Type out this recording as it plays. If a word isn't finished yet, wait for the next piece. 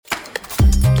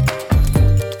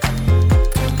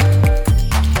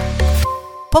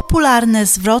Popularne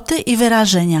zwroty i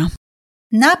wyrażenia.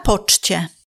 Na poczcie.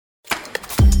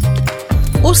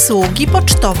 Usługi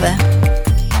pocztowe.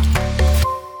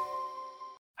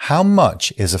 How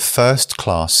much is a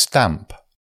first-class stamp?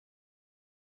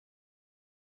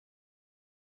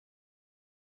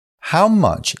 How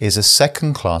much is a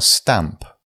second-class stamp?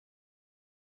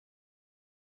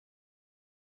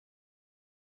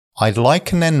 I'd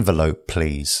like an envelope,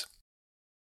 please.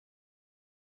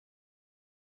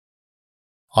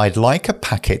 I'd like a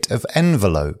packet of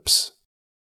envelopes.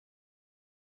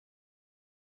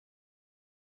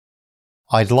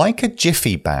 I'd like a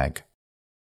jiffy bag.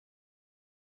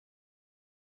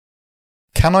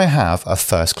 Can I have a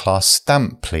first-class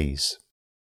stamp, please?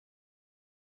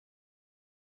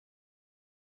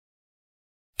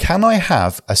 Can I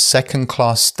have a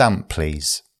second-class stamp,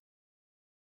 please?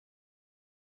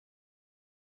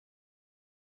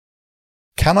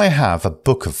 Can I have a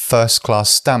book of first-class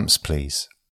stamps, please?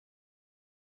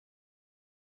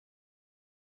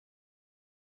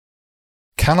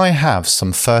 Can I have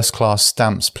some first-class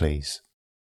stamps, please?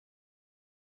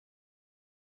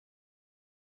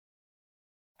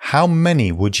 How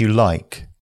many would you like?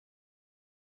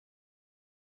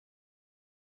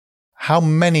 How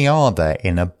many are there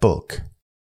in a book?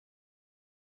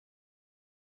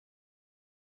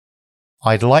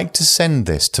 I'd like to send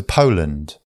this to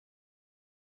Poland.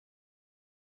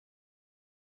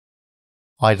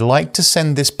 I'd like to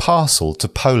send this parcel to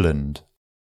Poland.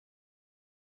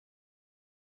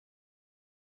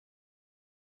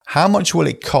 How much will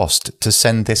it cost to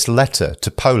send this letter to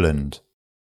Poland?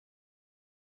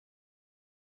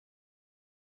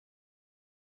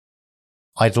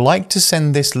 I'd like to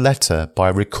send this letter by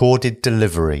recorded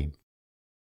delivery.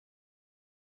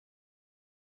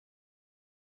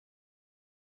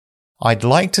 I'd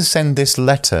like to send this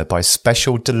letter by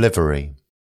special delivery.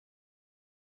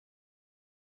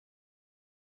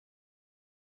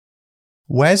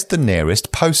 Where's the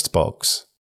nearest post box?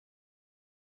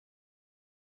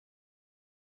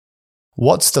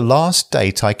 What's the last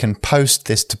date I can post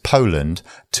this to Poland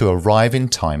to arrive in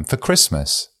time for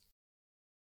Christmas?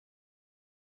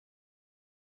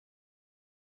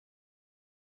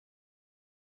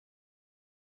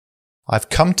 I've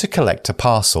come to collect a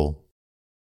parcel.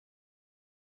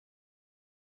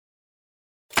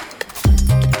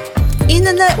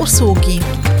 Inne usługi.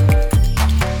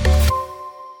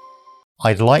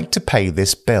 I'd like to pay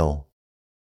this bill.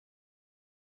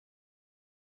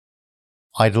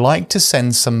 I'd like to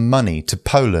send some money to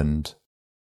Poland.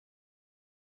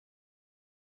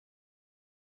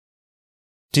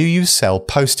 Do you sell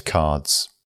postcards?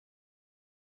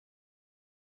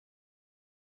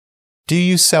 Do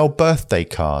you sell birthday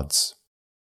cards?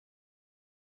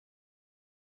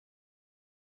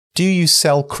 Do you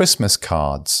sell Christmas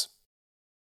cards?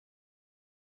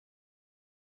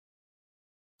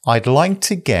 I'd like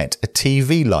to get a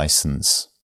TV license.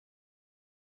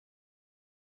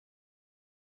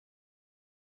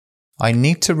 I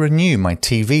need to renew my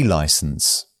TV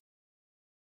license.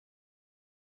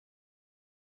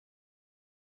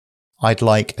 I'd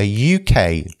like a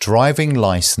UK driving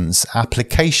license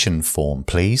application form,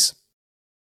 please.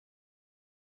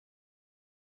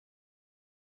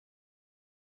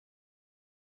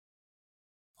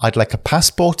 I'd like a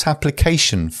passport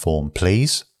application form,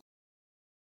 please.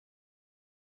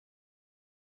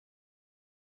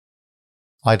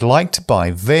 I'd like to buy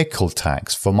vehicle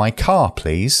tax for my car,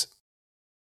 please.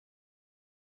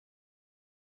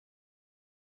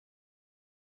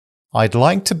 I'd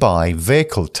like to buy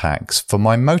vehicle tax for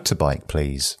my motorbike,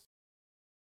 please.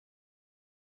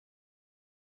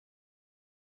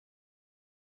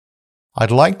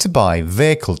 I'd like to buy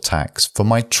vehicle tax for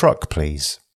my truck,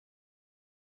 please.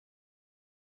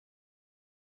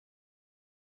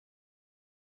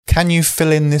 Can you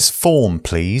fill in this form,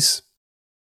 please?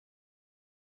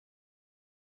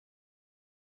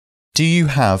 Do you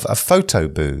have a photo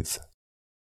booth?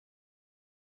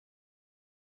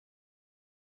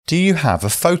 Do you have a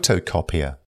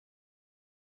photocopier?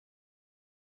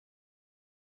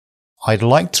 I'd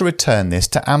like to return this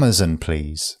to Amazon,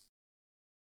 please.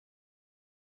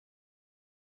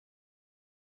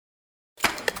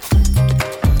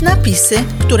 Napisy,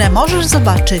 które możesz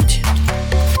zobaczyć.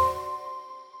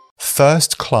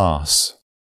 First class.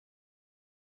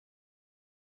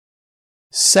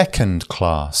 Second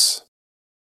class.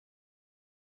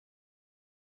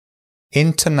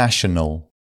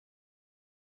 International.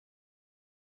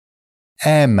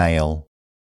 Airmail.